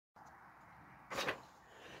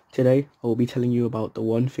Today, I will be telling you about the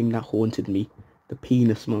one thing that haunted me, the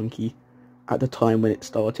penis monkey. At the time when it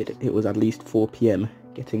started, it was at least 4 p.m,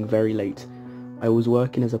 getting very late. I was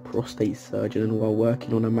working as a prostate surgeon, and while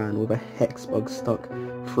working on a man with a hex bug stuck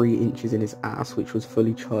 3 inches in his ass which was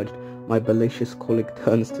fully charged, my malicious colleague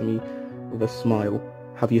turns to me with a smile.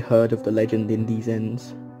 "Have you heard of the legend in these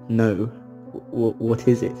ends?" "No. What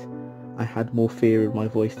is it?" I had more fear in my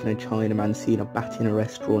voice than a Chinaman seeing a bat in a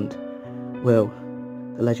restaurant. "Well,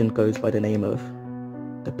 the legend goes by the name of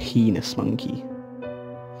the penis monkey,"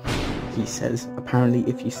 he says. "Apparently,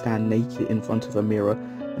 if you stand naked in front of a mirror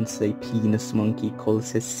and say penis monkey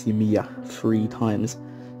kolsesimia 3 times,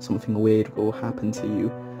 something weird will happen to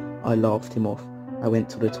you." I laughed him off. I went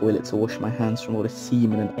to the toilet to wash my hands from all the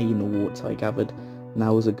semen and anal warts I gathered.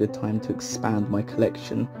 Now was a good time to expand my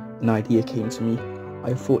collection. An idea came to me.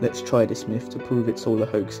 I thought, let's try this myth to prove it's all a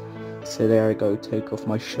hoax. So there I go, take off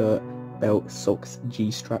my shirt, belt, socks,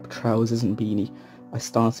 G-strap, trousers and beanie. I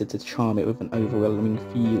started to charm it with an overwhelming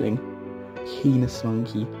feeling. Penis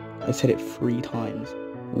monkey. I said it 3 times.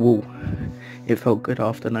 Whoa. It felt good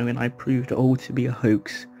after knowing I proved it all to be a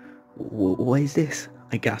hoax. What is this?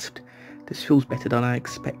 I gasped. This feels better than I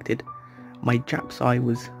expected. My Jap's eye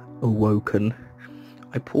was awoken.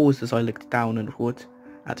 I paused as I looked down and thought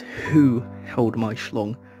at who held my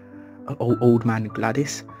schlong. Old man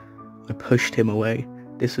Gladys? I pushed him away.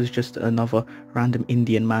 This was just another random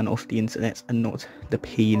Indian man off the internet and not the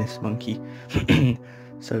penis monkey.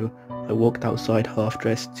 So I walked outside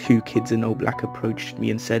half-dressed. 2 kids in all black approached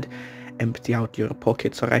me and said, "Empty out your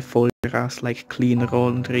pockets or I fold your ass like clean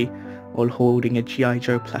laundry," while holding a G.I.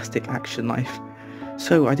 Joe plastic action knife.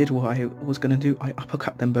 So I did what I was going to do. I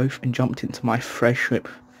uppercut them both and jumped into my fresh whip.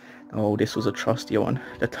 Oh, this was a trusty one,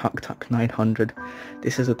 the Tuk Tuk 900.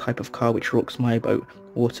 This is a type of car which rocks my boat.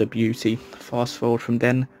 What a beauty. Fast forward from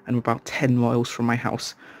then, and about 10 miles from my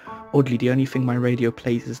house. Oddly, the only thing my radio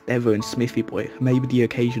plays is Devo and Smithy Boy, maybe the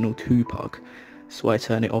occasional Tupac. So I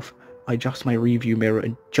turn it off. I adjust my review mirror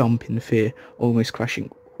and jump in fear, almost crashing.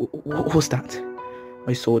 What was that?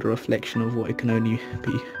 I saw the reflection of what it can only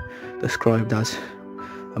be described as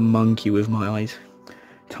a monkey with my eyes.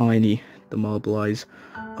 Tiny, the marble eyes.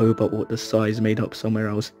 Oh, but what the size made up somewhere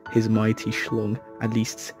else. His mighty schlong, at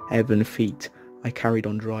least 7 feet. I carried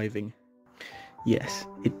on driving. Yes,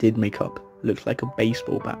 it did make up. Looked like a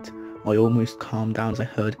baseball bat. I almost calmed down as I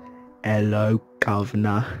heard, "Hello,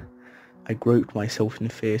 governor." I groped myself in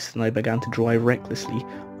fear and I began to drive recklessly.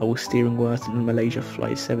 I was steering worse than Malaysia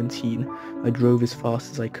Flight 17. I drove as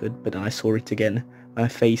fast as I could, but then I saw it again. My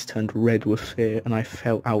face turned red with fear and I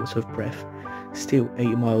fell out of breath. Still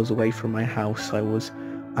 8 miles away from my house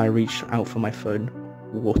I reached out for my phone.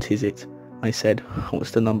 "What is it?" I said.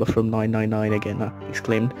 "What's the number from 999 again?" I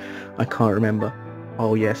exclaimed. "I can't remember."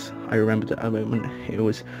 Oh yes, I remembered at a moment. It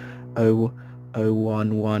was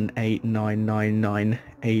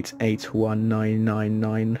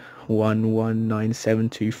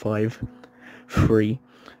 0011899881999119725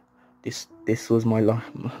 This was my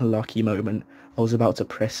lucky moment. I was about to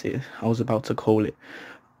press it. I was about to call it.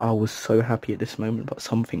 I was so happy at this moment, but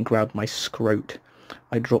something grabbed my scrot.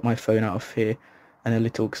 I dropped my phone out of fear, and a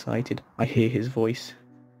little excited, I hear his voice.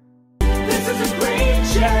 "This is a great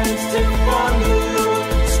chance to follow.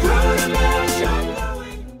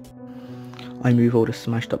 I move all the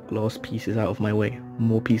smashed up glass pieces out of my way,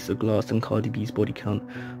 more pieces of glass than Cardi B's body count.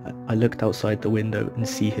 I looked outside the window and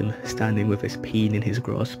see him standing with his peen in his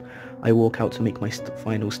grasp. I walk out to make my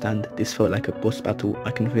final stand. This felt like a boss battle.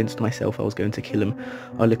 I convinced myself I was going to kill him.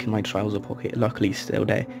 I look in my trouser pocket, luckily it's still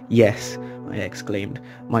there. "Yes," I exclaimed.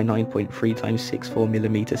 My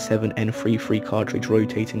 9.3x64mm 7N33 cartridge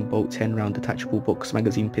rotating bolt 10 round detachable box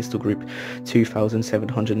magazine pistol group,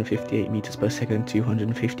 2,758 meters per second,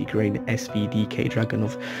 250 grain SVDK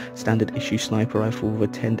Dragunov standard issue sniper rifle with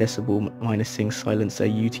a 10 decibel -6 silencer,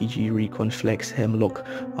 UTG Recon Flex Hemlock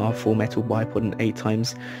R4 metal bipod and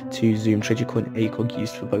 8x2 zoom Trijicon ACOG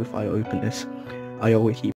used for both eye openers. I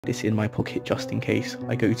always keep this in my pocket just in case.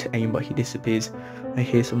 I go to aim but he disappears. I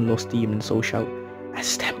hear some lost demon soul shout,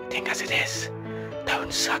 "As tempting as it is,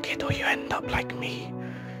 don't suck it or you end up like me."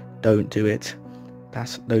 Don't do it.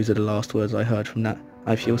 Those are the last words I heard from that.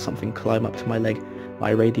 I feel something climb up to my leg.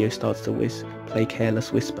 My radio starts to play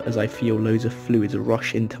Careless Whisper as I feel loads of fluids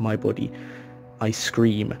rush into my body. I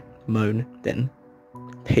scream, moan, then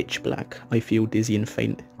pitch black. I feel dizzy and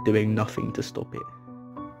faint, doing nothing to stop it.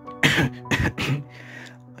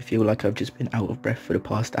 I feel like I've just been out of breath for the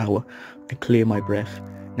past hour. I clear my breath.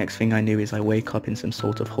 Next thing I knew is I wake up in some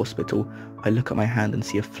sort of hospital. I look at my hand and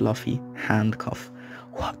see a fluffy handcuff.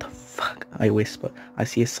 What the fuck? I whisper. I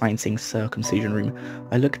see a sign saying circumcision room.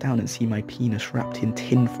 I look down and see my penis wrapped in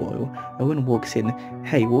tinfoil. Owen walks in.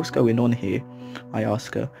 Hey, what's going on here? I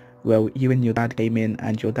ask her. Well, you and your dad came in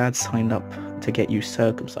and your dad signed up to get you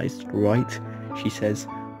circumcised, right? She says.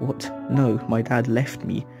 What? No, my dad left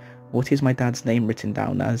me. What is my dad's name written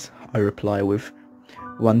down as? I reply with.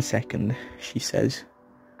 1 second, she says.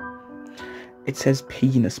 It says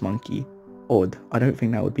Penis Monkey. Odd. I don't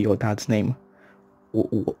think that would be your dad's name.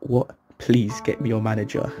 What? Please get me your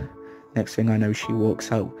manager. Next thing I know, she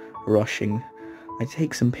walks out, rushing. I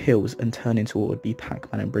take some pills and turn into what would be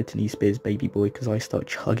Pac-Man and Britney Spears' Baby Boy because I start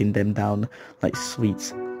chugging them down like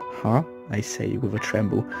sweets. Huh? I say with a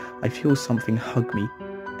tremble. I feel something hug me.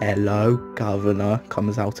 Hello, Governor,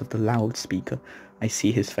 comes out of the loudspeaker. I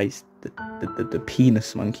see his face, the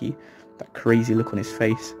penis monkey, that crazy look on his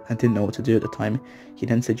face. I didn't know what to do at the time. He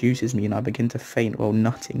then seduces me and I begin to faint while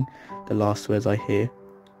nutting. The last words I hear,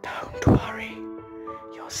 don't worry,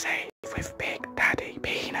 you're safe with Big Daddy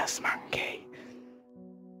Penis Monkey.